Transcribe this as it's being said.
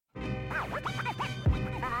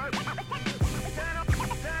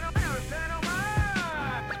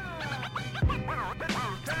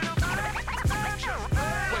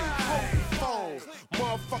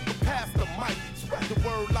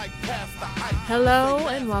Hello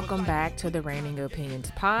and welcome back to the Reigning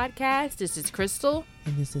Opinions podcast. This is Crystal.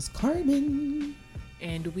 And this is Carmen.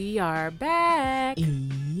 And we are back.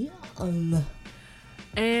 Yeah.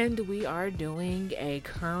 And we are doing a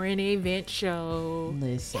current event show.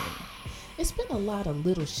 Listen, it's been a lot of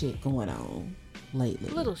little shit going on lately.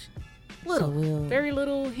 Little. So very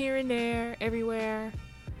little here and there, everywhere.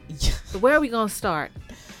 So where are we going to start?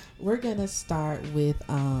 We're going to start with,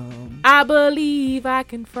 I believe I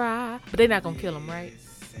can fly. But they're not going to kill him, right?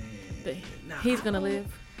 He's going to live.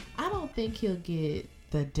 I don't think he'll get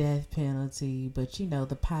the death penalty, but you know,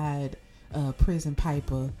 the Pied Prison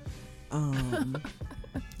Piper.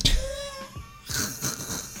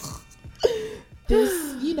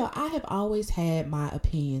 This, you know, I have always had my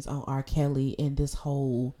opinions on R. Kelly in this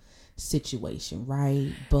whole situation,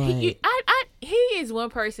 right? But he is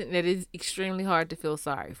one person that is extremely hard to feel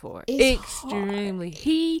sorry for. It's extremely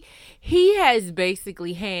hard. He has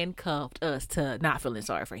basically handcuffed us to not feeling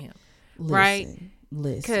sorry for him. Right?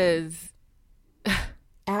 Listen. Because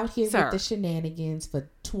out here with the shenanigans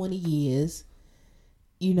for 20 years,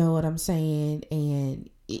 you know what I'm saying?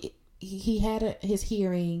 And he had his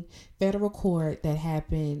hearing, federal court, that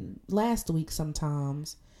happened last week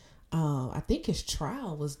sometimes. I think his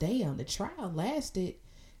trial was the trial lasted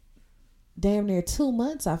damn near 2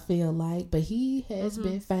 months, I feel like, but he has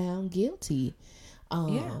been found guilty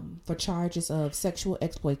for charges of sexual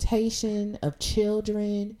exploitation of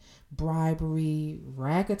children, bribery,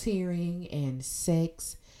 racketeering, and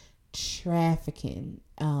sex trafficking.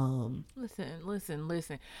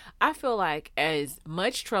 Listen. I feel like as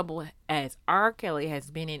much trouble as R. Kelly has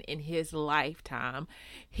been in his lifetime,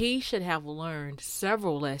 he should have learned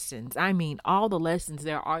several lessons. I mean, all the lessons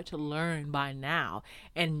there are to learn by now.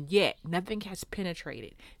 And yet, nothing has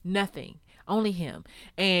penetrated. Nothing. Only him.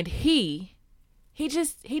 And he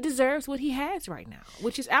deserves what he has right now,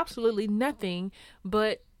 which is absolutely nothing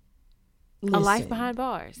but a life behind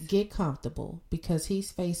bars. Get comfortable, because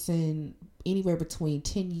he's facing anywhere between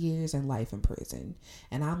 10 years and life in prison.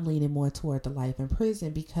 And I'm leaning more toward the life in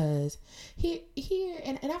prison because here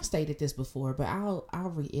and I've stated this before, but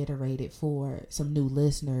I'll reiterate it for some new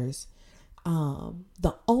listeners.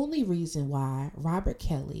 The only reason why Robert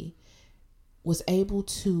Kelly was able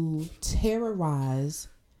to terrorize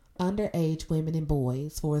underage women and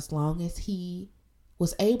boys for as long as he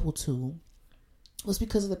was able to was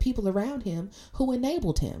because of the people around him who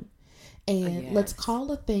enabled him. And let's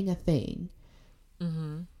call a thing a thing.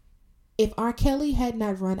 Mm-hmm. If R. Kelly had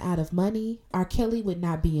not run out of money, R. Kelly would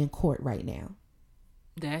not be in court right now.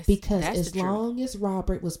 Because as long as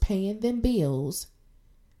Robert was paying them bills,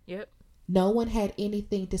 no one had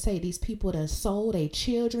anything to say. These people that sold their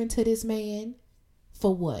children to this man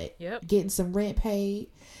for what? Getting some rent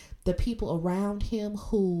paid. The people around him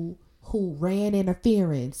who ran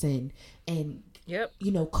interference and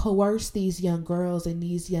you know, coerce these young girls and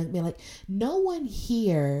these young men. Like, no one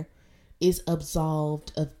here is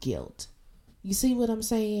absolved of guilt. You see what I'm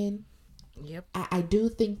saying? I do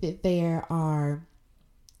think that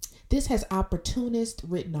this has opportunists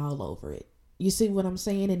written all over it. You see what I'm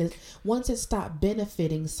saying? And once it stopped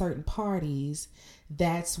benefiting certain parties,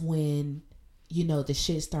 that's when, you know, the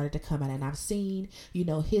shit started to come out. And I've seen, you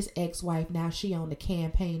know, his ex-wife, now she on the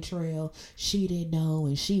campaign trail. She didn't know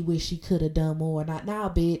and she wished she could have done more. Not now,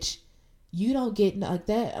 bitch. You don't get like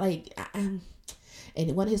that. Like,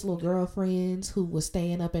 and one of his little girlfriends who was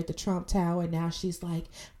staying up at the Trump Tower, now she's like,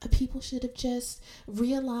 people should have just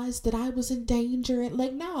realized that I was in danger. And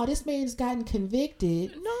like, no, this man's gotten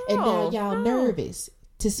convicted. And now y'all nervous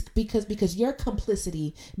because your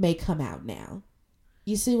complicity may come out now.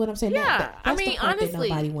 You see what I'm saying? Yeah, that's the part honestly,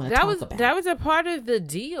 that that was a part of the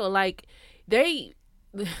deal. Like they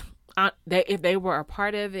if they were a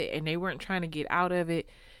part of it and they weren't trying to get out of it,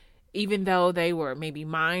 even though they were maybe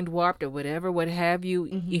mind warped or whatever, what have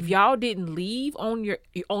you, if y'all didn't leave on your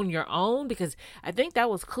own, because I think that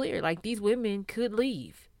was clear. Like, these women could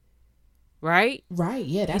leave, right? Right.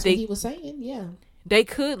 Yeah, that's what he was saying. Yeah, they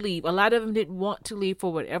could leave. A lot of them didn't want to leave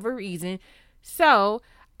for whatever reason, so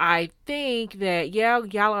I think that, a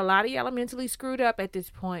lot of y'all are mentally screwed up at this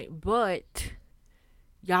point, but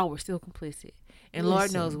y'all were still complicit. And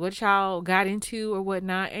Lord knows what y'all got into or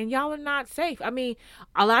whatnot, and y'all are not safe. I mean,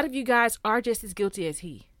 a lot of you guys are just as guilty as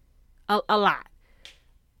he. A lot.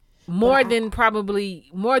 More than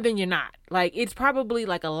you're not. Like, it's probably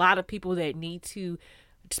like a lot of people that need to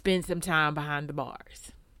spend some time behind the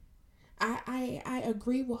bars. I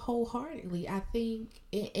agree with wholeheartedly. I think,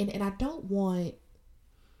 and I don't want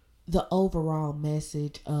the overall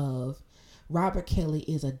message of Robert Kelly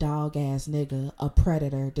is a dog ass nigga, a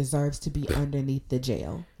predator, deserves to be underneath the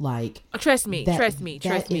jail. Like, trust me. That's the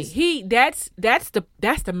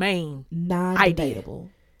main non-debatable.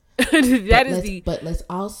 But let's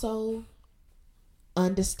also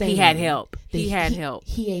understand he had help. He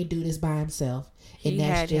ain't do this by himself, and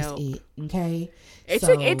that's just help. It. Okay.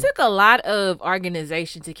 It took a lot of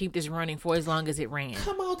organization to keep this running for as long as it ran.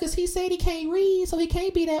 Come on, because he said he can't read, so he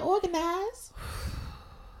can't be that organized.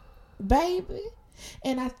 Baby.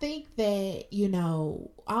 And I think that, you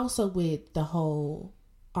know, also with the whole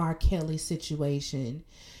R. Kelly situation,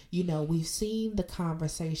 you know, we've seen the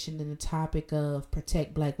conversation and the topic of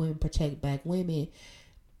protect black women.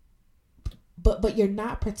 But you're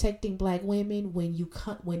not protecting black women when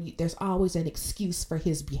there's always an excuse for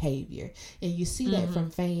his behavior. And you see that from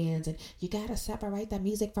fans, and you got to separate the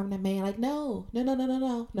music from the man. Like, no.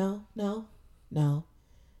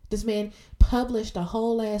 This man published a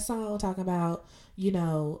whole ass song talking about, you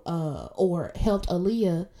know, or helped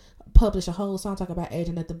Aaliyah publish a whole song talking about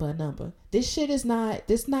aging nothing but a number. This shit is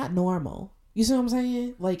not normal. You see what I'm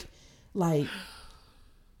saying? Like,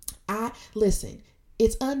 listen,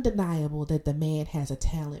 it's undeniable that the man has a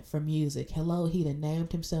talent for music. Hello, he done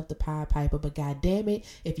named himself the Pied Piper, but goddamn it,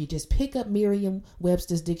 if you just pick up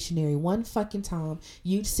Merriam-Webster's dictionary one fucking time,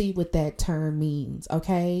 you'd see what that term means,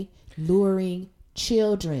 okay? Luring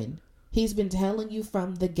children. He's been telling you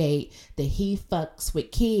from the gate that he fucks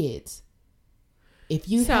with kids. If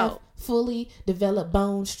you have fully developed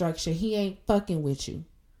bone structure, he ain't fucking with you.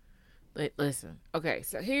 Listen, okay,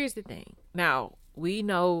 so here's the thing. Now, we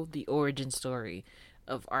know the origin story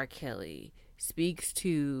of R. Kelly speaks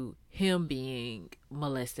to him being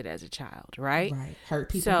molested as a child, right? Right. Hurt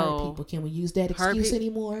people. Can we use that excuse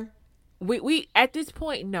anymore? We at this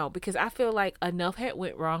point, no, because I feel like enough had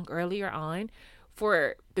went wrong earlier on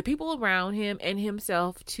for the people around him and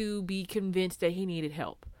himself to be convinced that he needed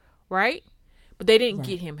help, right? But they didn't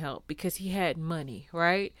get him help because he had money,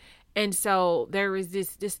 right? And so there is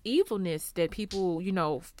this evilness that people, you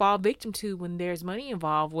know, fall victim to when there's money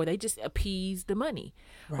involved, where they just appease the money,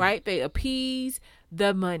 right? They appease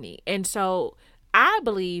the money. And so I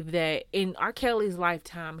believe that in R. Kelly's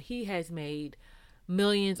lifetime, he has made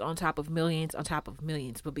millions on top of millions on top of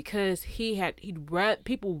millions. But because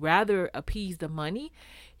people rather appease the money,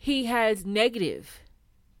 he has negative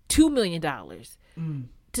 $2 million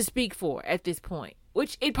to speak for at this point,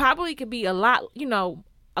 which it probably could be a lot, you know,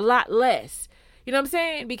 a lot less. You know what I'm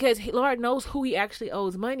saying? Because Lord knows who he actually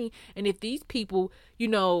owes money. And if these people, you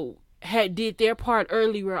know, did their part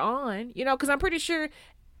earlier on, you know, because I'm pretty sure,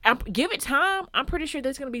 give it time, I'm pretty sure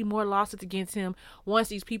there's going to be more lawsuits against him once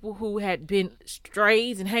these people who had been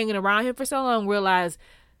strays and hanging around him for so long realize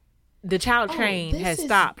the child train has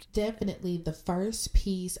stopped. Definitely the first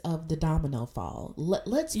piece of the domino fall.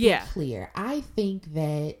 Let's be clear. I think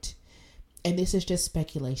that, and this is just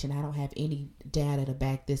speculation, I don't have any data to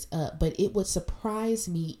back this up, but it would surprise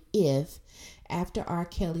me if after R.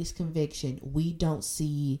 Kelly's conviction, we don't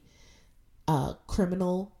see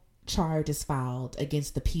criminal charges filed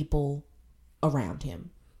against the people around him.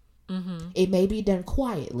 It may be done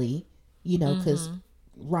quietly, you know, because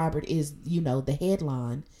Robert is, you know, the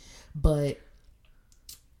headline. But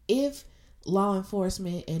if law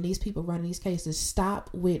enforcement and these people running these cases stop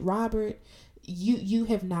with Robert, you've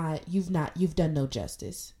done no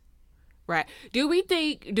justice. Right. Do we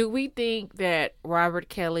think that Robert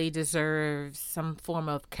Kelly deserves some form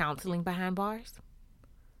of counseling behind bars?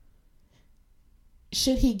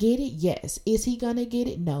 Should he get it? Yes. Is he gonna get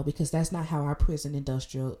it? No, because that's not how our prison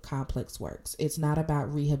industrial complex works. It's not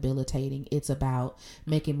about rehabilitating. It's about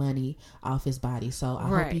making money off his body. So I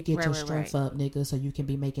hope you get your strength up, nigga, so you can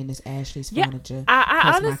be making this Ashley's furniture.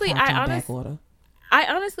 I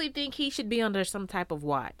honestly think he should be under some type of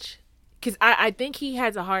watch, because I think he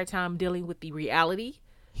has a hard time dealing with the reality.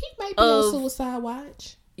 He might be on suicide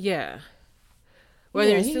watch. Yeah.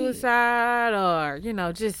 Whether it's suicide or, you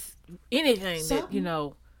know, just anything that, you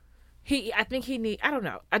know, I don't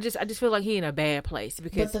know. I just feel like he in a bad place,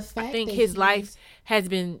 because I think his life has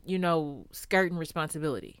been, you know, skirting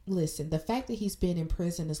responsibility. Listen, the fact that he's been in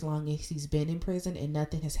prison as long as he's been in prison and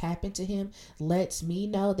nothing has happened to him lets me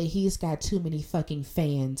know that he's got too many fucking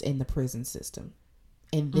fans in the prison system.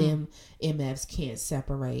 And them MFs can't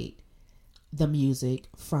separate the music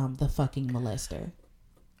from the fucking molester.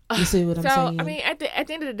 You see what I'm saying? I mean, at the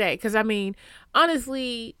end of the day, because I mean,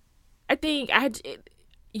 honestly, I think I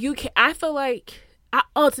feel like, I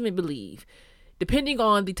ultimately believe, depending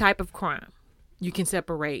on the type of crime, you can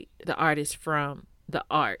separate the artist from the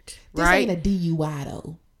art. This right? Ain't a DUI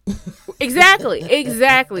though. Exactly. This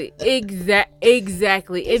And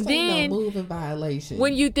ain't then no moving violation.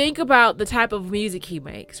 when you think about the type of music he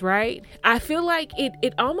makes, right? I feel like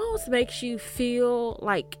it almost makes you feel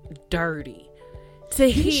like dirty to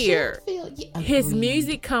hear his agreed.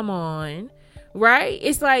 music come on, right?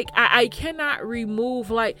 It's like I cannot remove,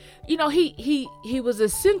 like, you know, he was a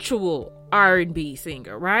sensual R&B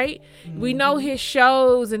singer, right? We know his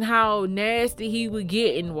shows and how nasty he would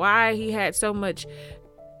get and why he had so much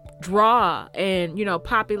draw and, you know,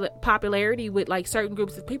 popularity with like certain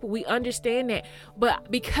groups of people. We understand that, but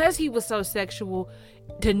because he was so sexual,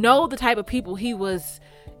 to know the type of people he was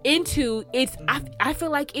into, it's I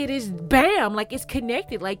feel like it is bam, like it's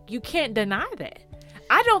connected, like you can't deny that.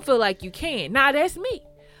 I don't feel like you can. Nah, that's me.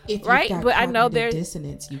 If right? Got but I know there's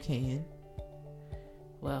dissonance, you can.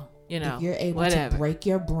 Well, you know, if you're able to break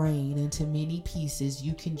your brain into many pieces,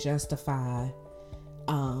 you can justify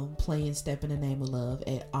playing Step in the Name of Love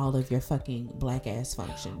at all of your fucking black ass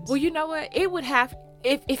functions. Well, you know what? It would have,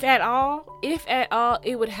 if at all,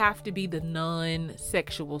 it would have to be the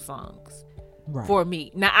non-sexual songs. Right. For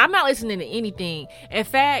me. Now, I'm not listening to anything. In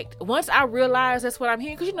fact, once I realize that's what I'm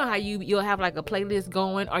hearing, because you know how you'll have like a playlist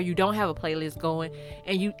going, or you don't have a playlist going,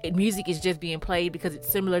 and music is just being played because it's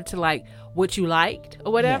similar to like what you liked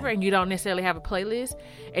or whatever, and you don't necessarily have a playlist,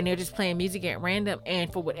 and they're just playing music at random.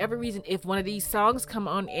 And for whatever reason, if one of these songs come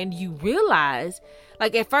on and you realize,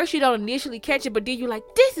 like at first you don't initially catch it, but then you're like,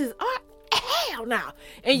 this is art. Hell no.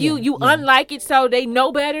 And you unlike it, so they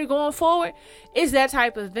know better going forward. It's that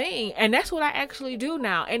type of thing. And that's what I actually do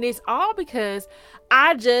now. And it's all because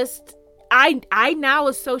I now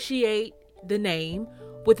associate the name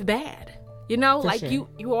with bad. You know, for like sure.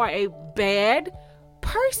 you are a bad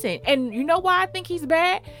person. And you know why I think he's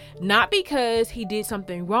bad? Not because he did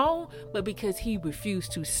something wrong, but because he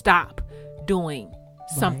refused to stop doing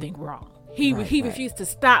something wrong. He refused to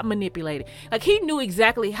stop manipulating. Like, he knew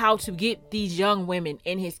exactly how to get these young women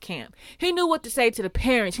in his camp. He knew what to say to the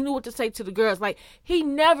parents. He knew what to say to the girls. Like, he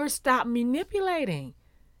never stopped manipulating.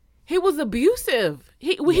 He was abusive.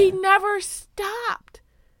 He never stopped.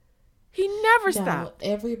 He never stopped.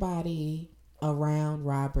 Everybody around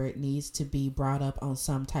Robert needs to be brought up on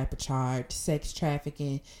some type of charge. Sex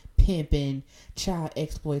trafficking, pimping, child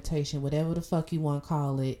exploitation, whatever the fuck you want to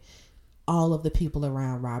call it. All of the people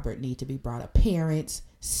around Robert need to be brought up. Parents,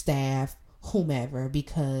 staff, whomever,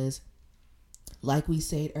 because like we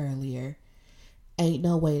said earlier, ain't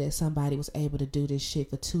no way that somebody was able to do this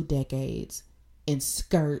shit for 2 decades and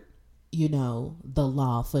skirt, you know, the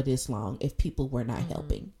law for this long if people were not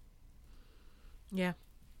helping. Yeah.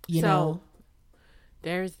 You know?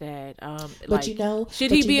 There's that. But like, you know, should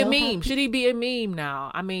he be a meme? Should he be a meme now?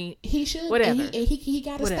 I mean, he should. Whatever. And he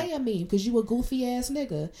got to stay a meme because you a goofy ass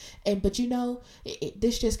nigga. But you know,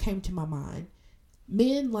 this just came to my mind.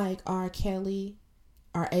 Men like R. Kelly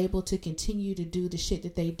are able to continue to do the shit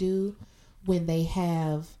that they do when they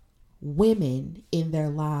have women in their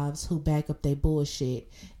lives who back up their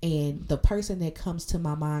bullshit. And the person that comes to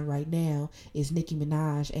my mind right now is Nicki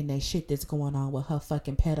Minaj and that shit that's going on with her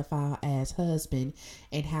fucking pedophile ass husband,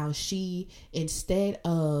 and how she, instead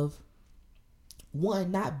of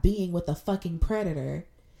not being with a fucking predator,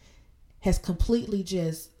 has completely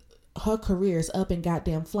just, her career is up in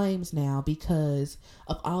goddamn flames now because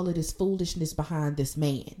of all of this foolishness behind this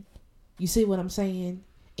man. You see what I'm saying?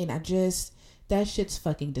 And that shit's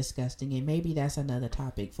fucking disgusting, and maybe that's another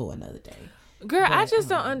topic for another day. Girl, I just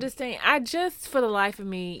don't understand. I just, for the life of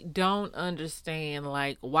me, don't understand,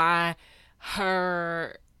 like, why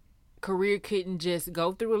her career couldn't just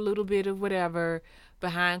go through a little bit of whatever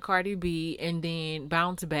behind Cardi B and then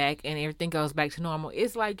bounce back and everything goes back to normal.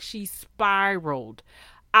 It's like she spiraled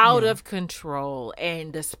out of control,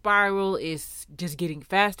 and the spiral is just getting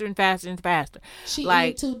faster and faster and faster. She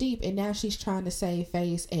in too deep, and now she's trying to save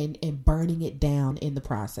face and burning it down in the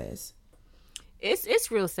process. It's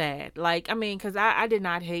real sad. Like, I mean, because I did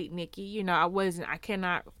not hate Nicki. You know, I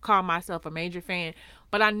cannot call myself a major fan,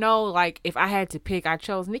 but I know, like, if I had to pick, I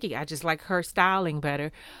chose Nicki. I just like her styling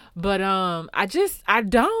better. But I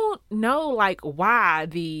don't know, like, why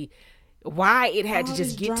it had to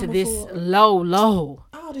just get to this low.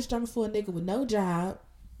 All this drama for a nigga with no job,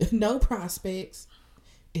 no prospects.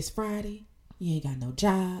 It's Friday. You ain't got no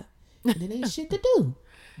job. And it ain't shit to do.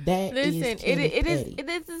 It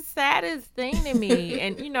is the saddest thing to me.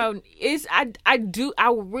 And you know,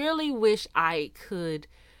 I really wish I could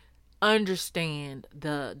understand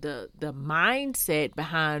the mindset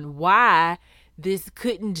behind why this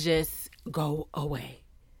couldn't just go away.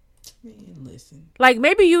 Man, listen. Like,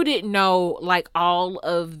 maybe you didn't know, like, all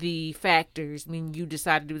of the factors when you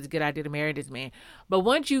decided it was a good idea to marry this man. But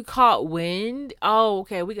once you caught wind, oh,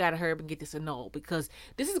 okay, we got to hurry up and get this annulled because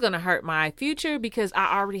this is going to hurt my future because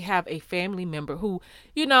I already have a family member who,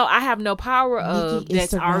 you know, I have no power of Nikki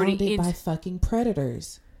is that's already surrounded by fucking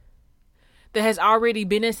predators. That has already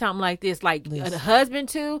been in something like this, like Listen. a husband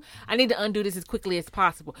too. I need to undo this as quickly as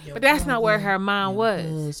possible. Your but that's not where brother, her mind your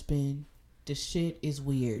was. Husband, the shit is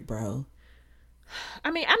weird, bro.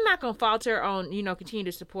 I mean, I'm not gonna falter on, you know, continue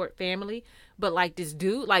to support family, but like this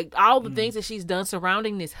dude, like all the things that she's done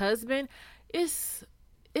surrounding this husband, it's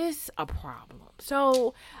a problem.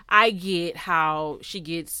 So I get how she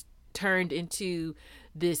gets turned into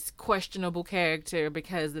this questionable character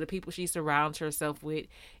because of the people she surrounds herself with.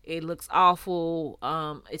 It looks awful.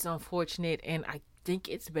 It's unfortunate, and I think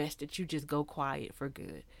it's best that you just go quiet for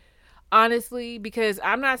good. Honestly, because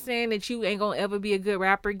I'm not saying that you ain't gonna ever be a good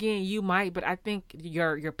rapper again. You might, but I think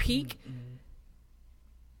your peak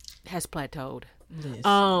has plateaued.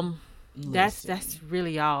 Listen. That's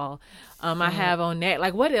really all I have on that.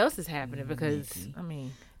 Like, what else is happening? Because I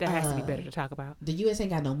mean, that has to be better to talk about. The U.S. ain't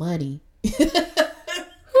got no money.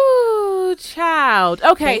 Ooh, child.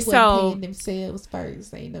 Okay, they so paying themselves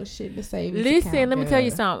first. Ain't no shit in the savings listen. account, Let me tell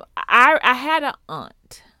you something. I had an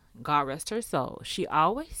aunt. God rest her soul. She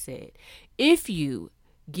always said, if you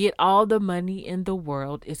get all the money in the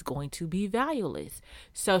world, it's going to be valueless.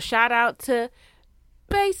 So shout out to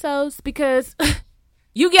Bezos because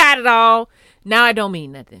you got it all. Now I don't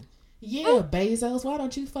mean nothing. Yeah, Bezos, why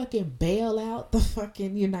don't you fucking bail out the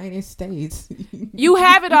fucking United States? You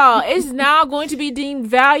have it all. It's now going to be deemed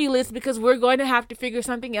valueless because we're going to have to figure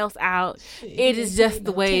something else out. It is just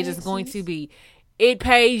the way it is going to be. It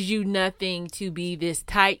pays you nothing to be this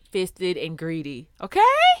tight-fisted and greedy. Okay?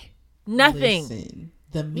 Nothing. Listen,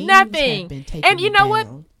 the memes Nothing. Have been taken And you know down. what?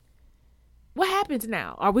 What happens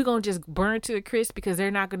now? Are we going to just burn to the crisp because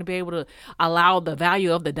they're not going to be able to allow the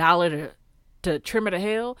value of the dollar to trim it to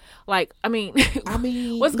hell? Like, I mean,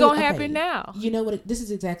 what's going to happen now? You know what? This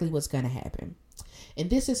is exactly what's going to happen. And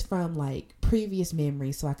this is from like previous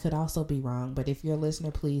memories, so I could also be wrong. But if you're a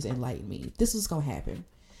listener, please enlighten me. This is going to happen.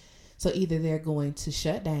 So either they're going to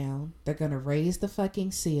shut down, they're going to raise the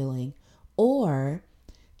fucking ceiling, or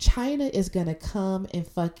China is going to come and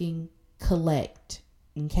fucking collect.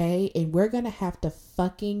 Okay? And we're going to have to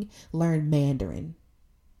fucking learn Mandarin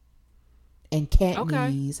and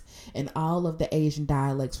Cantonese and all of the Asian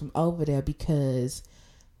dialects from over there because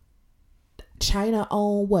China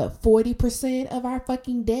own what, 40% of our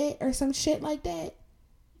fucking debt or some shit like that?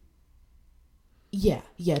 Yeah,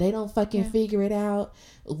 they don't fucking figure it out.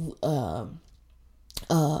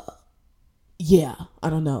 Yeah, I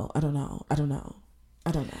don't know.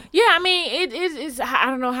 Yeah, I mean, it's I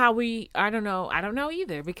don't know how I don't know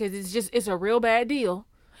either because it's a real bad deal.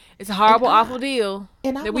 It's a horrible, awful deal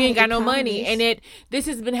that we ain't got no money, and this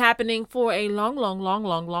has been happening for a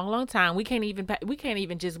long time. We can't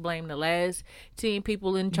even just blame the last 10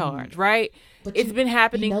 people in charge, right? But it's been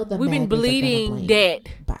happening. We've been bleeding debt.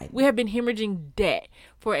 We have been hemorrhaging debt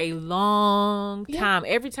for a long time.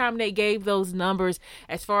 Every time they gave those numbers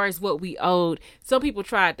as far as what we owed, some people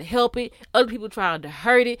tried to help it. Other people tried to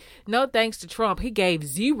hurt it. No thanks to Trump. He gave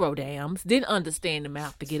zero damns. Didn't understand the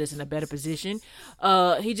math to get us in a better position.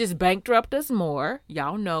 He just bankrupted us more.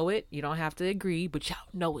 Y'all know it. You don't have to agree, but y'all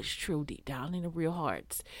know it's true deep down in the real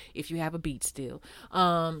hearts if you have a beat still.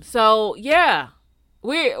 So, yeah.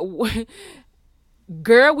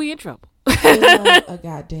 Girl, we in trouble. A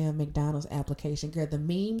goddamn McDonald's application. Girl, the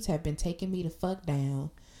memes have been taking me the fuck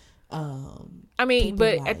down. I mean,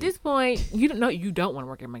 but at this point, you don't want to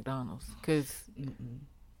work at McDonald's because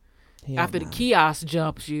after the kiosk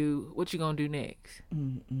jumps you, what you gonna do next?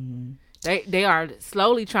 They are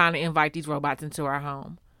slowly trying to invite these robots into our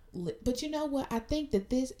home. But you know what? I think that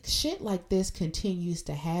this shit like this continues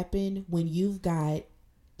to happen when you've got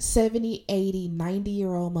 70, 80,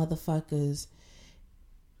 90-year-old motherfuckers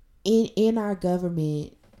in our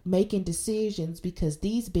government making decisions because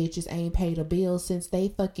these bitches ain't paid a bill since they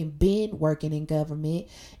fucking been working in government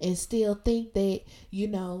and still think that, you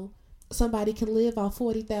know, somebody can live off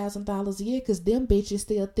 $40,000 a year because them bitches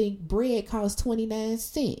still think bread costs 29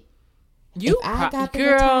 cents. I got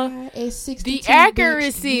girl, at 62, the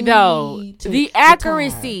accuracy bitch, though, the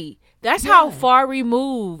accuracy. Retire. That's how far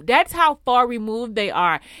removed. That's how far removed they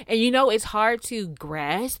are. And you know, it's hard to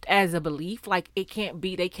grasp as a belief. Like they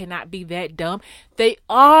cannot be that dumb. They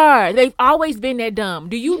are. They've always been that dumb.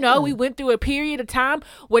 Do you know we went through a period of time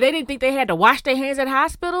where they didn't think they had to wash their hands at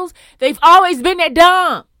hospitals? They've always been that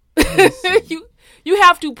dumb. You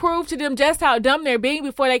have to prove to them just how dumb they're being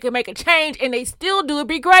before they can make a change, and they still do it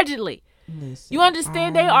begrudgingly. Listen, You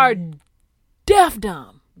understand? They are deaf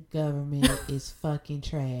dumb. Government is fucking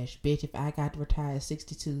trash. Bitch, if I got to retire at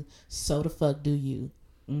 62, so the fuck do you.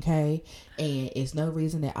 Okay? And it's no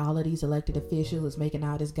reason that all of these elected officials is making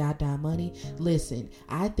all this goddamn money. Listen,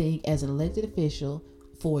 I think as an elected official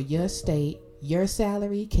for your state, your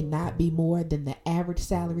salary cannot be more than the average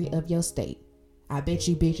salary of your state. I bet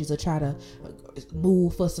you bitches will try to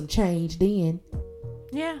move for some change then.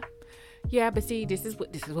 Yeah, but see, this is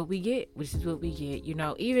what we get. This is what we get. You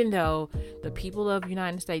know, even though the people of the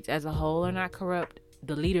United States as a whole are not corrupt,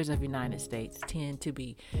 the leaders of the United States seem to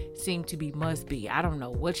be, must be. I don't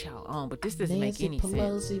know what y'all on, but this doesn't Nancy make any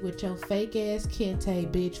Pelosi sense. with your fake ass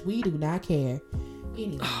kente, bitch. We do not care.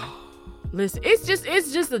 Anyway. Listen, it's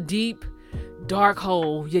just a deep, dark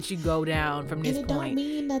hole that you go down from this and it point. don't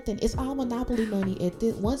mean nothing. It's all monopoly money. At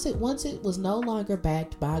this, once it was no longer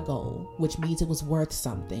backed by gold, which means it was worth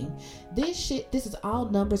something. This is all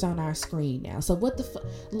numbers on our screen now. So what the fuck?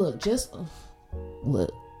 Look.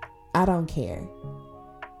 I don't care.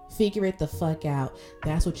 Figure it the fuck out.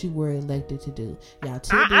 That's what you were elected to do. Y'all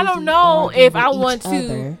too busy I don't know if I arguing with want each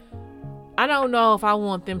to. other. I don't know if I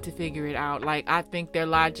want them to figure it out. Like, I think their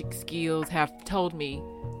logic skills have told me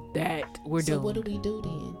that we're So doomed. what do we do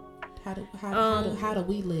then? How do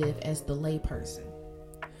we live as the layperson?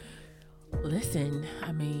 Listen,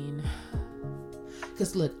 I mean,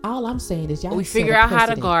 Because look, all I'm saying is y'all we have set figure a out how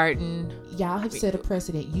to precedent. garden. Y'all have set a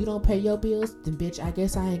precedent. You don't pay your bills, then bitch, I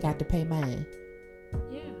guess I ain't got to pay mine.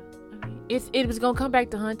 Yeah, I mean, it was gonna come back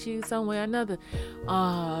to hunt you some way or another.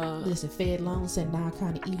 Listen, Fed loans sending all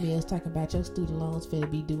kind of emails talking about your student loans finna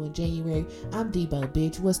be due in January. I'm Debo,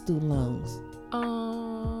 bitch. What student loans?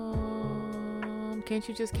 Can't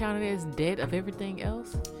you just count it as debt of everything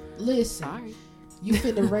else? Listen, Sorry. you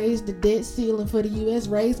finna raise the debt ceiling for the U.S.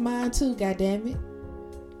 Raise mine too, goddammit.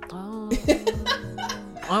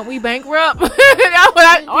 Aren't we bankrupt?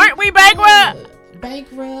 Aren't we bankrupt?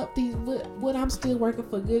 Bankrupt. What I'm still working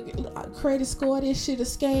for good credit score. This shit a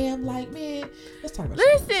scam. Like, man, let's talk about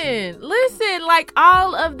Listen. Like,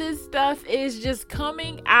 all of this stuff is just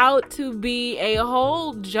coming out to be a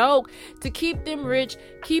whole joke to keep them rich,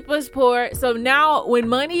 keep us poor. So now, when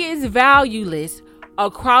money is valueless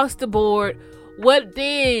across the board, what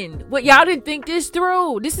then? What, y'all didn't think this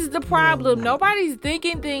through? This is the problem. Yeah. Nobody's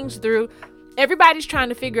thinking things through. Everybody's trying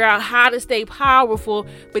to figure out how to stay powerful,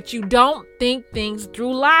 but you don't think things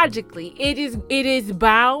through logically. It is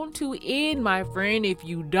bound to end, my friend. If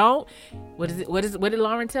you don't, what did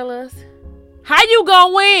Lauren tell us? How you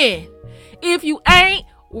gonna win if you ain't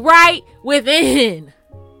right within?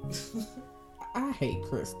 I hate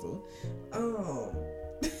Crystal.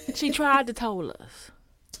 She tried to tell us.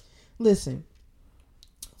 Listen.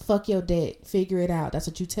 Fuck your debt. Figure it out. That's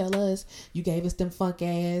what you tell us. You gave us them funk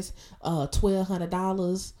ass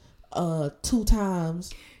 $1,200 2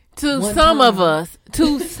 times. To some of us.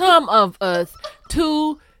 To some of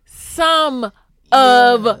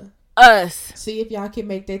us. See if y'all can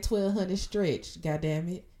make that 1,200 stretch. God damn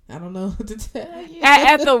it. I don't know what to tell you.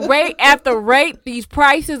 At the rate these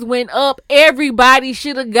prices went up, everybody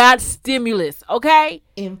should have got stimulus, okay?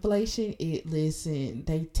 Inflation, listen,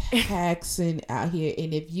 they taxing out here.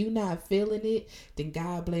 And if you not feeling it, then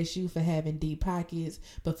God bless you for having deep pockets.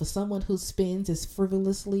 But for someone who spends as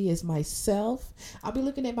frivolously as myself, I'll be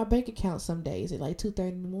looking at my bank account some days at like 2:30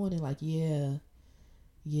 in the morning, like, yeah.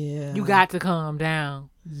 You got to calm down.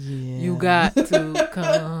 Yeah. You got to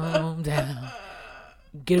calm down.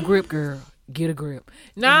 Get a grip, girl. Get a grip.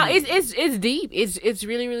 Nah, it's deep. It's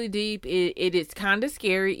really, really deep. It is kind of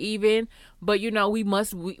scary even, but you know, we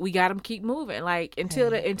got to keep moving. Like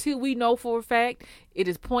until we know for a fact it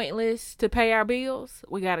is pointless to pay our bills,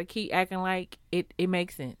 we got to keep acting like it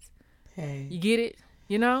makes sense. Hey. You get it?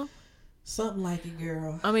 You know? Something like it,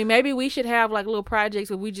 girl. I mean, maybe we should have like little projects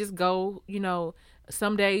where we just go, you know,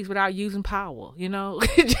 some days without using power, you know?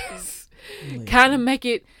 Just kind of make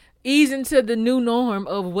it ease into the new norm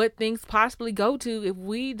of what things possibly go to if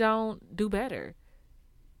we don't do better.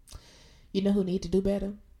 You know who need to do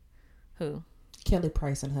better? Who? Kelly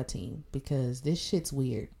Price and her team, because this shit's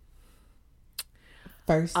weird.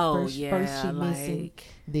 First she missing,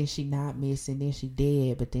 then she not missing, then she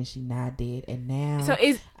dead, but then she not dead, and now. So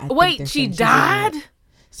she died?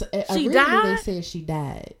 So she originally died? they said she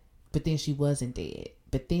died, but then she wasn't dead.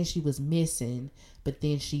 But then she was missing, but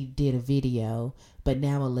then she did a video. But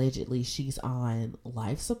now allegedly she's on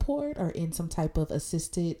life support or in some type of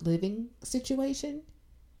assisted living situation.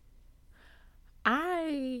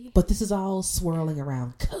 But this is all swirling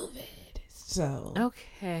around COVID. So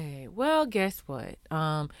Okay. Well, guess what?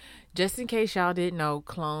 Just in case y'all didn't know,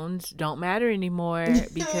 clones don't matter anymore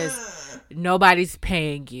because nobody's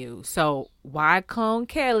paying you. So why clone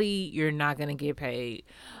Kelly? You're not gonna get paid.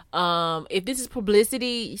 If this is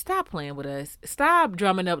publicity, stop playing with us. Stop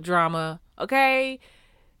drumming up drama. Okay,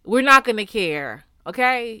 we're not gonna care.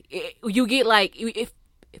 Okay, you get like if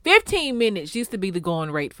 15 minutes used to be the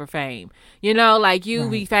going rate for fame. You know, like you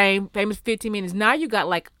be famous 15 minutes. Now you got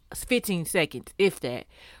like 15 seconds, if that.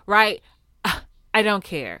 Right? I don't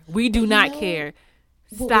care. We do not care.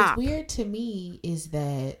 Stop. What's weird to me is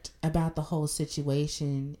that about the whole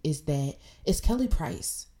situation is that it's Kelly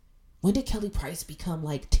Price. When did Kelly Price become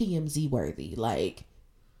like TMZ worthy? Like,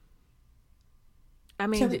 I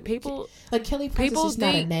mean, people like Kelly Price is just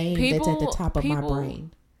not a name that's at the top of my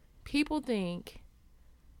brain. People think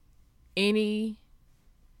any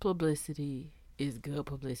publicity is good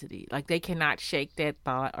publicity. Like, they cannot shake that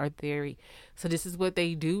thought or theory. So this is what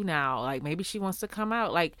they do now. Like, maybe she wants to come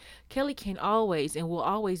out. Like, Kelly can always and will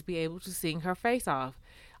always be able to sing her face off.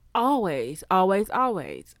 Always, always,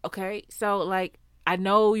 always. Okay? So, like, I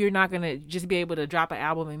know you're not going to just be able to drop an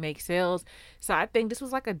album and make sales. So I think this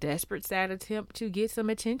was like a desperate, sad attempt to get some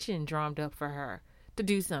attention drummed up for her to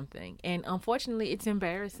do something. And unfortunately, it's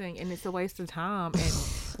embarrassing and it's a waste of time.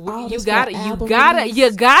 And you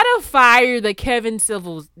gotta fire the Karen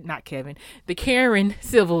Civils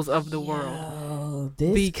of the world.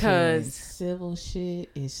 This because civil shit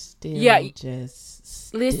is still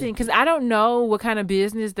just listen, because I don't know what kind of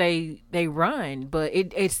business they run, but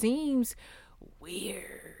it seems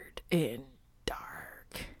weird and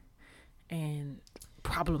dark and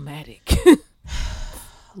problematic.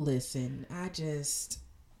 Listen,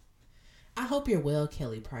 I hope you're well,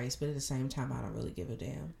 Kelly Price, but at the same time, I don't really give a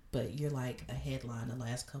damn. But you're like a headline the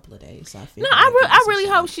last couple of days, so I feel. No, I really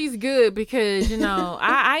hope she's good because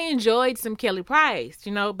I enjoyed some Kelly Price,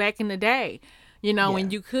 back in the day.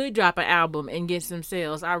 When you could drop an album and get some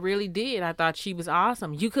sales. I really did. I thought she was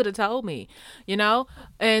awesome. You could have told me,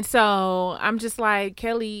 And so I'm just like,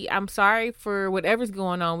 Kelly, I'm sorry for whatever's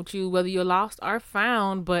going on with you, whether you're lost or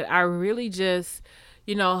found, but I really just,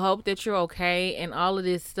 hope that you're okay. And all of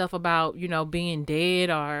this stuff about, being dead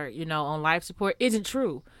or, on life support isn't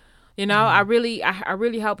true. I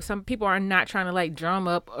really hope some people are not trying to like drum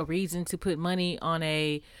up a reason to put money on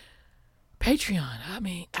a Patreon. I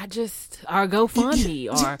mean, or GoFundMe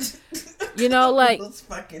or, like. I was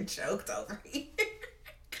fucking choked over here.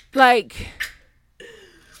 Like,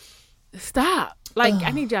 stop. Like, I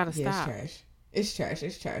need y'all to stop. It's trash.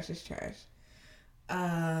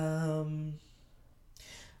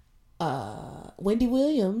 Wendy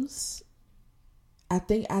Williams, I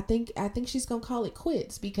think she's gonna call it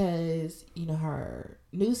quits because her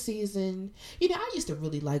new season. I used to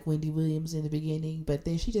really like Wendy Williams in the beginning, but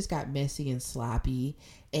then she just got messy and sloppy,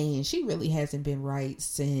 and she really hasn't been right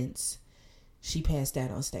since she passed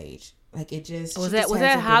out on stage. Like it just was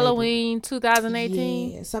that Halloween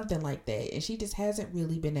 2018? Yeah, something like that. And she just hasn't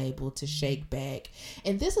really been able to shake back.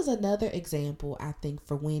 And this is another example, I think,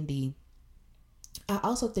 for Wendy. I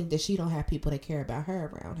also think that she don't have people that care about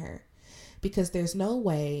her around her. Because there's no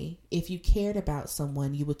way, if you cared about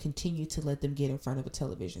someone, you would continue to let them get in front of a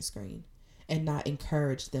television screen and not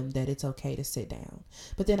encourage them that it's okay to sit down.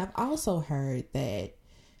 But then I've also heard that,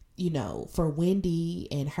 for Wendy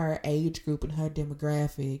and her age group and her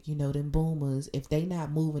demographic, them boomers, if they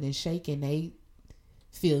not moving and shaking, they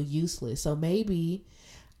feel useless. So maybe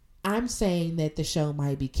I'm saying that the show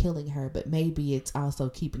might be killing her, but maybe it's also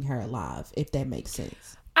keeping her alive, if that makes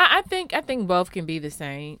sense. I think both can be the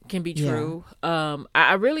same, can be true. Yeah.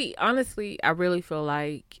 I really feel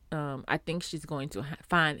like I think she's going to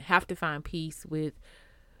have to find peace with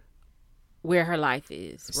where her life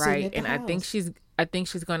is, right? And I think she's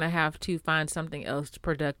going to have to find something else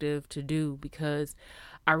productive to do because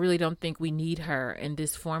I really don't think we need her in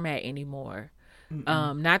this format anymore.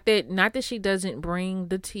 Not that she doesn't bring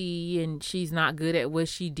the tea and she's not good at what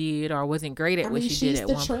she did or wasn't great at what she did at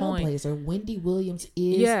one point. She's the trailblazer. Wendy Williams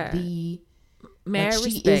is the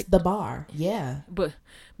she is the bar. Yeah. But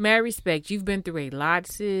mad respect. You've been through a lot,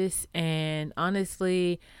 sis, and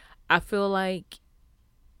honestly, I feel like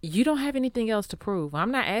you don't have anything else to prove.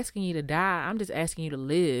 I'm not asking you to die. I'm just asking you to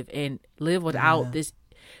live and live without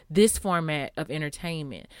this format of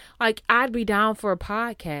entertainment. Like, I'd be down for a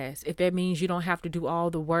podcast if that means you don't have to do all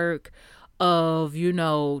the work of,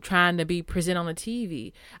 trying to be present on the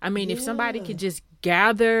TV. I mean, if somebody could just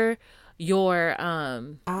gather, your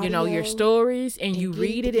your stories and you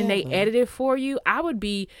read it and they edit it for you, I would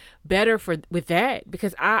be better with that,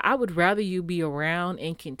 because I would rather you be around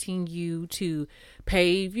and continue to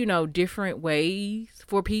pave, different ways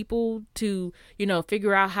for people to,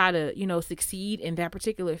 figure out how to, succeed in that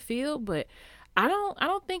particular field. But I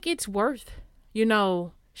don't think it's worth,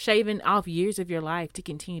 shaving off years of your life to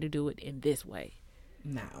continue to do it in this way.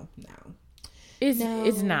 No.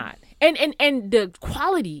 It's not. And the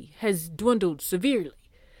quality has dwindled severely,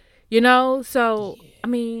 so yeah. I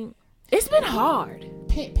mean, it's been hard.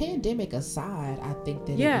 Pandemic aside, I think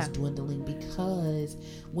that it was dwindling because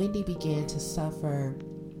Wendy began to suffer,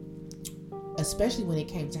 especially when it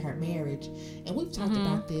came to her marriage. And we've talked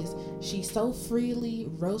about this. She so freely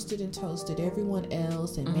roasted and toasted everyone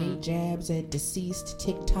else and made jabs at deceased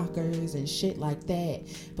TikTokers and shit like that.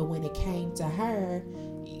 But when it came to her,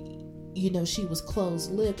 she was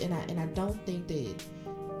closed-lipped, and I don't think that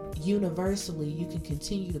universally you can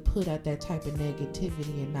continue to put out that type of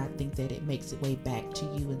negativity and not think that it makes its way back to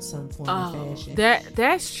you in some form or fashion.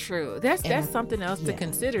 That's true. That's something else to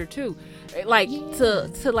consider too. Like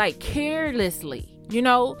to like carelessly,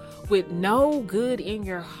 with no good in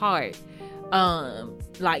your heart,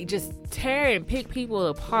 like just tear and pick people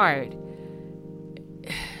apart.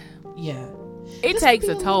 Yeah. It takes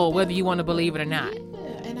a toll whether you want to believe it or not.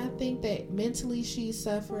 And I think that mentally she's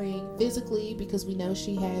suffering, physically because we know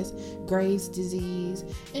she has Graves' disease,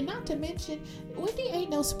 and not to mention Wendy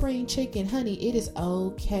ain't no spring chicken, honey. It is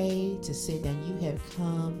okay to sit down. You have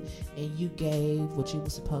come and you gave what you were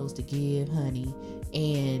supposed to give, honey,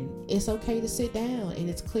 and it's okay to sit down. And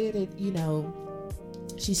it's clear that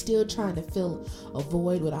she's still trying to fill a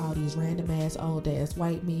void with all these random ass old ass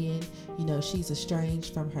white men. She's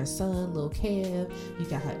estranged from her son, Lil Kev. You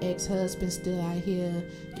got her ex-husband still out here.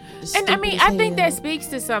 And I mean, I think that speaks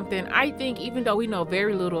to something. I think even though we know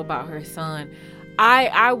very little about her son,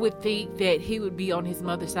 I would think that he would be on his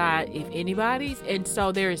mother's side if anybody's. And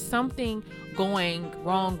so there is something going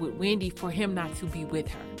wrong with Wendy for him not to be with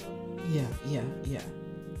her. Yeah.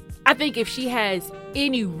 I think if she has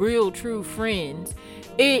any real true friends,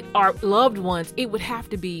 or loved ones, it would have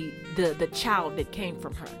to be the child that came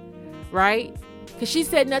from her, right? Because she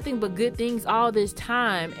said nothing but good things all this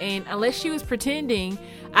time, and unless she was pretending,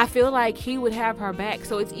 I feel like he would have her back.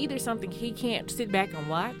 So it's either something he can't sit back and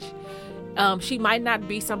watch. She might not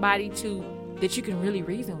be somebody that you can really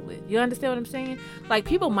reason with. You understand what I'm saying? Like,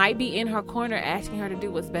 people might be in her corner asking her to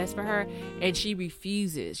do what's best for her, and she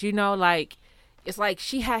refuses. It's like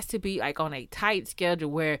she has to be like on a tight schedule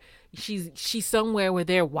where she's somewhere where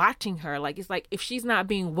they're watching her. Like, it's like if she's not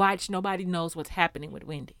being watched, nobody knows what's happening with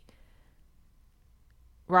Wendy.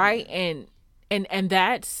 Right? And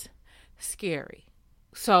that's scary.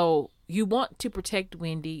 So you want to protect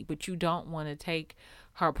Wendy, but you don't want to take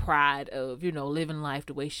her pride of, living life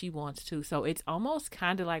the way she wants to. So it's almost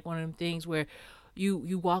kind of like one of them things where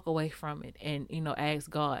you walk away from it and, ask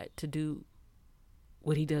God to do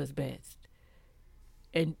what he does best.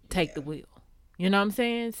 And take the wheel. You know what I'm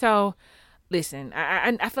saying? So, listen,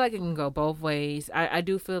 I feel like it can go both ways. I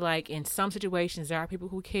do feel like in some situations there are people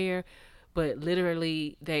who care, but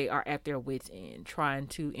literally they are at their wits' end trying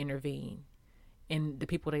to intervene in the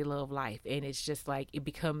people they love life. And it's just like it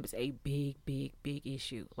becomes a big, big, big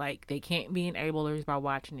issue. Like, they can't be enablers by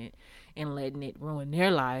watching it and letting it ruin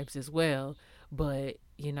their lives as well. But,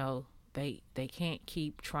 they can't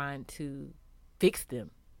keep trying to fix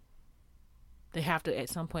them. They have to, at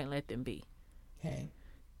some point, let them be. Okay.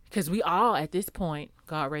 Because we all, at this point,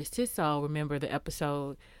 God rest his soul, remember the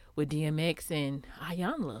episode with DMX and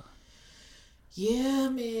Iyanla. Yeah,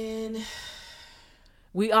 man.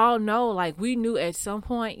 We all know, like, we knew at some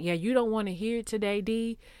point, you don't want to hear it today,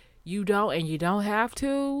 D. You don't, and you don't have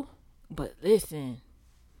to. But listen,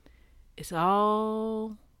 it's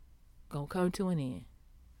all gonna come to an end.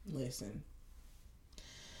 Listen.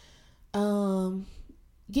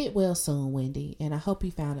 Get well soon, Wendy, and I hope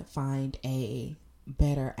you find a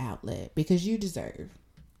better outlet, because you deserve.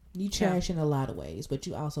 You trash in a lot of ways, but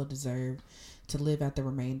you also deserve to live out the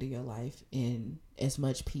remainder of your life in as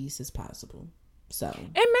much peace as possible. So,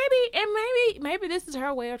 and maybe this is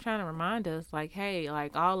her way of trying to remind us, like, hey,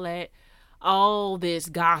 like, all this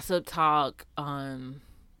gossip talk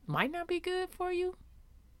might not be good for you.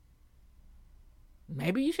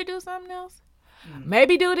 Maybe you should do something else.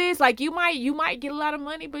 Maybe do this. Like, you might get a lot of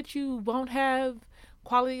money, but you won't have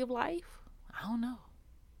quality of life. I don't know.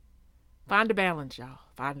 Find a balance, y'all.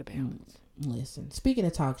 Find a balance. Listen, speaking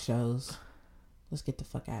of talk shows, let's get the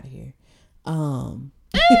fuck out of here.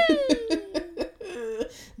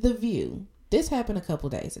 The View. This happened a couple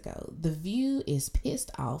days ago. The View is pissed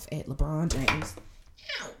off at LeBron James.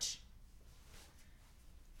 Ouch.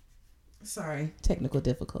 Sorry, technical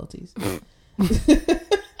difficulties.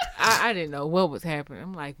 I didn't know what was happening.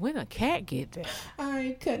 I'm like, when a cat get that? I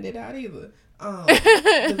ain't cutting it out either.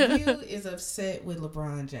 The View is upset with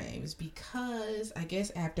LeBron James because I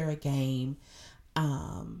guess after a game,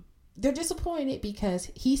 they're disappointed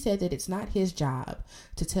because he said that it's not his job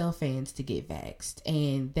to tell fans to get vaxxed,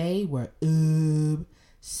 and they were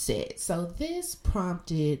upset. So this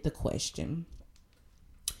prompted the question,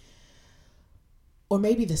 or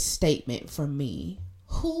maybe the statement from me: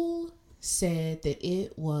 who said that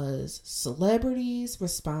it was celebrities'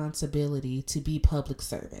 responsibility to be public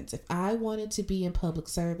servants? If I wanted to be in public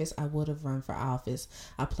service, I would have run for office.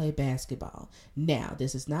 I play basketball. Now,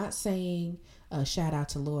 this is not saying shout out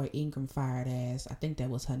to Laura Ingraham, fired ass. I think that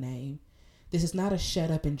was her name. This is not a shut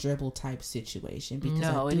up and dribble type situation, because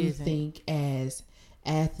No, I do think as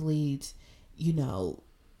athletes, you know,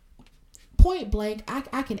 point blank,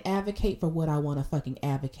 I can advocate for what I want to fucking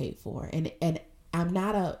advocate for. And I'm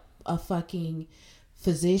not a fucking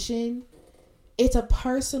physician. It's a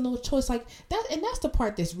personal choice. Like that, and that's the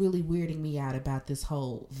part that's really weirding me out about this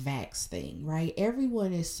whole vax thing, right?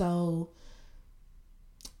 Everyone is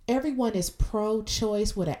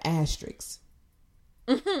pro-choice with an asterisk.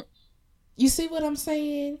 Mm-hmm. You see what I'm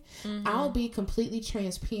saying? Mm-hmm. I'll be completely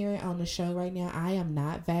transparent on the show right now. I am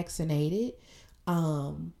not vaccinated.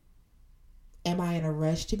 Am I in a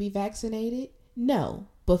rush to be vaccinated? No.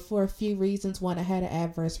 But for a few reasons. One, I had an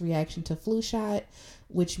adverse reaction to flu shot,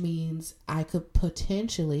 which means I could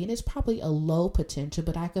potentially, and it's probably a low potential,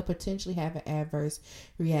 but I could potentially have an adverse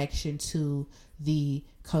reaction to the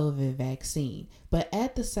COVID vaccine. But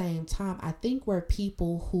at the same time, I think where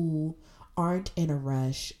people who aren't in a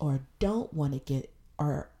rush or don't want to get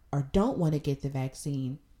the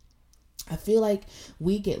vaccine, I feel like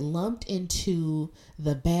we get lumped into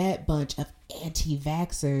the bad bunch of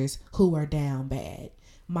anti-vaxxers who are down bad.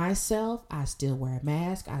 Myself, I still wear a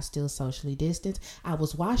mask. I still socially distance. I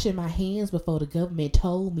was washing my hands before the government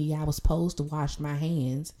told me I was supposed to wash my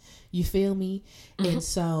hands. You feel me? Mm-hmm. And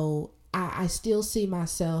so I still see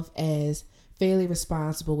myself as fairly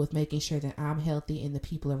responsible with making sure that I'm healthy and the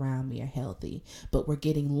people around me are healthy. But we're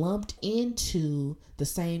getting lumped into the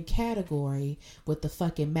same category with the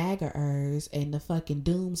fucking MAGA-ers and the fucking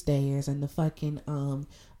doomsdayers and the fucking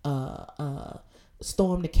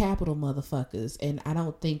storm the Capitol motherfuckers. And I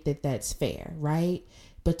don't think that that's fair, right?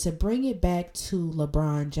 But to bring it back to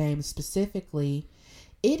LeBron James specifically,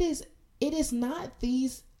 it is not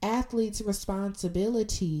these athletes'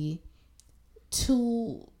 responsibility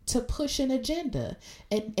to push an agenda.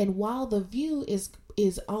 And while the View is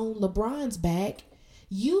on LeBron's back,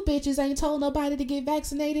 you bitches ain't told nobody to get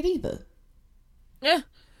vaccinated either. Yeah.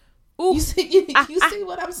 You see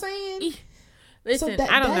what I'm saying? Listen, so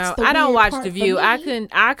I don't know. I don't watch The View. I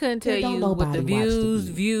couldn't tell you what the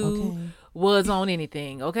view was on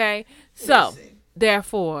anything. Okay, so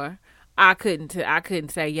therefore, I couldn't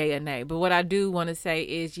say yay or nay. But what I do want to say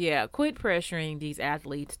is, yeah, quit pressuring these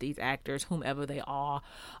athletes, these actors, whomever they are,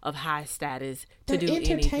 of high status to do anything.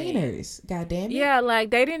 They're entertainers. God damn it. Yeah, like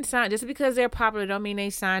they didn't sign just because they're popular. Don't mean they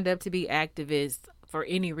signed up to be activists for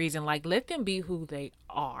any reason. Like, let them be who they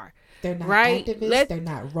are. They're not activists. They're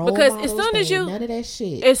not role models. Because none of that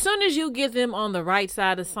shit. As soon as you get them on the right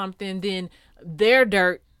side of something, then their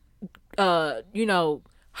dirt,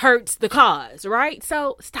 hurts the cause, right?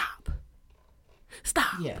 So stop.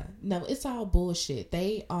 Yeah, no, it's all bullshit.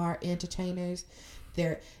 They are entertainers.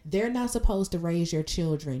 They're not supposed to raise your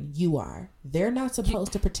children. You are. They're not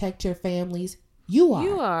supposed to protect your families. You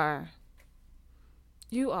are.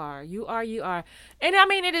 You are. And I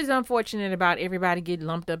mean, it is unfortunate about everybody getting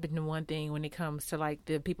lumped up into one thing when it comes to like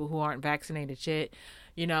the people who aren't vaccinated yet.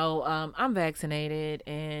 I'm vaccinated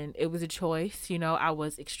and it was a choice. I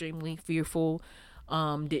was extremely fearful.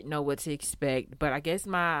 Didn't know what to expect, but I guess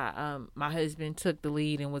my husband took the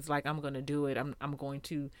lead and was like, I'm going to do it. I'm going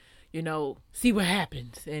to, see what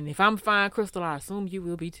happens. And if I'm fine, Crystal, I assume you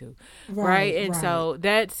will be too. Right. And so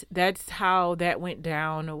that's how that went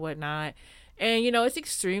down or whatnot. And, it's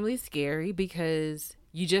extremely scary because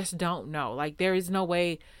you just don't know. Like, there is no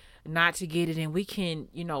way not to get it. And we can,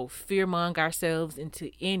 fearmonger ourselves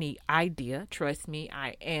into any idea. Trust me,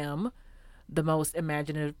 I am the most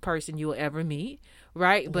imaginative person you will ever meet.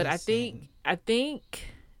 Right. But I think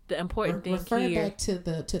the important thing refer here. back to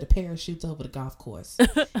the parachutes over the golf course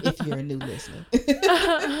if you're a new listener.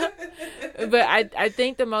 But I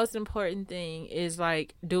think the most important thing is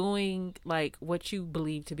like doing like what you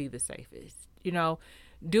believe to be the safest. You know,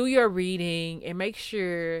 do your reading and make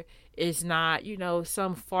sure it's not, you know,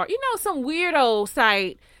 some weirdo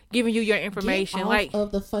site giving you your information. Get off like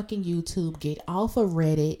of the fucking YouTube. Get off of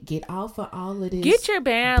Reddit. Get off of all of this. Get your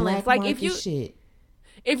balance. Black Like market shit.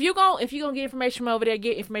 if you're gonna get information from over there,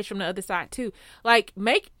 get information from the other side too. Like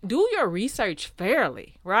do your research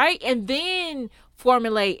fairly, right? And then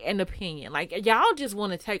formulate an opinion. Like y'all just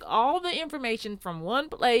want to take all the information from one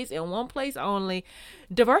place and one place only.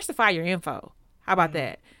 Diversify your info. How about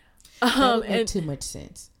that? That would make too much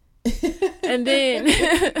sense. And then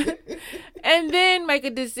and then make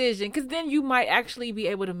a decision, because then you might actually be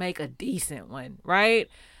able to make a decent one, right?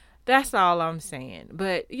 That's all I'm saying.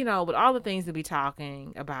 But you know, with all the things to be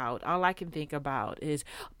talking about, all I can think about is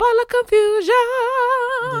ball of confusion.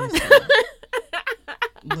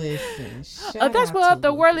 Listen, that's what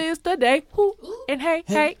the world is today. Ooh, and hey.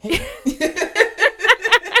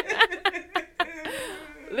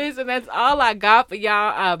 Listen, that's all I got for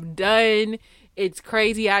y'all. I'm done. It's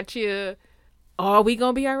crazy out here. Are we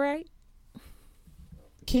gonna be all right?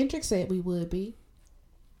 Kendrick said we would be.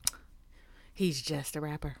 He's just a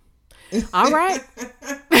rapper. All right.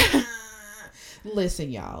 Listen,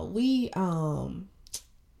 y'all. We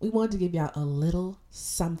wanted to give y'all a little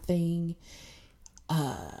something.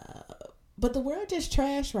 But the world just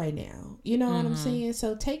trash right now. You know what I'm saying?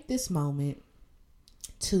 So take this moment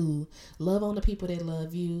to love on the people that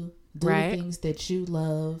love you. Do the things that you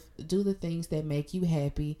love. Do the things that make you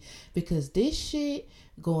happy. Because this shit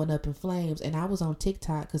going up in flames. And I was on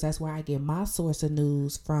TikTok because that's where I get my source of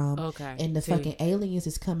news from. Okay. And the fucking aliens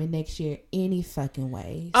is coming next year any fucking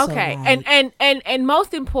way. Okay. So, like, and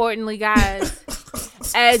most importantly, guys,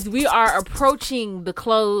 as we are approaching the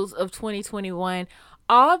close of 2021,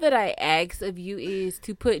 all that I ask of you is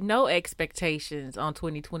to put no expectations on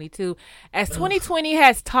 2022, as 2020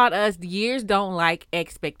 has taught us years don't like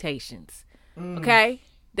expectations. Okay?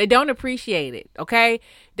 They don't appreciate it. Okay?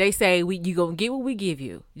 They say you gonna get what we give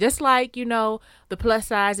you. Just like, you know, the plus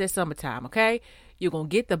size at summertime. Okay? You're gonna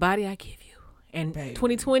get the body I give you. And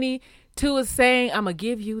 2022 is saying I'm gonna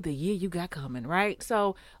give you the year you got coming, right?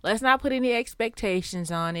 So let's not put any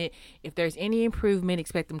expectations on it. If there's any improvement,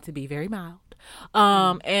 expect them to be very mild.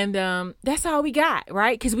 That's all we got,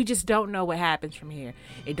 right? Because we just don't know what happens from here.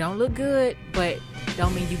 It don't look good, but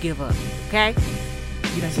don't mean you give up. Okay?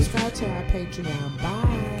 You don't subscribe to our Patreon.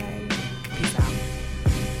 Bye. Peace out.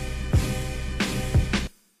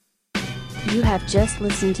 You have just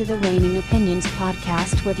listened to the Reigning Opinions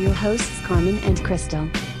podcast with your hosts Carmen and Crystal.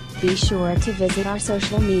 Be sure to visit our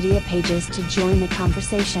social media pages to join the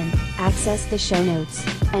conversation, access the show notes,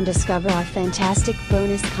 and discover our fantastic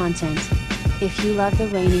bonus content. If you love the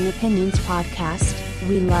Reigning Opinions podcast,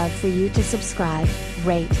 we'd love for you to subscribe,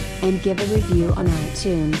 rate, and give a review on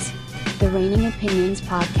iTunes. The Reigning Opinions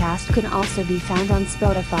podcast can also be found on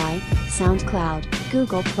Spotify, SoundCloud,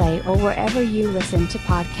 Google Play, or wherever you listen to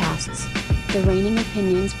podcasts. The Reigning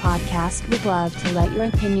Opinions podcast would love to let your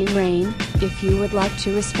opinion reign. If you would like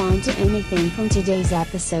to respond to anything from today's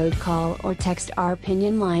episode, call or text our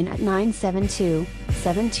opinion line at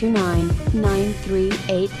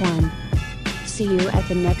 972-729-9381. See you at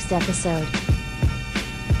the next episode.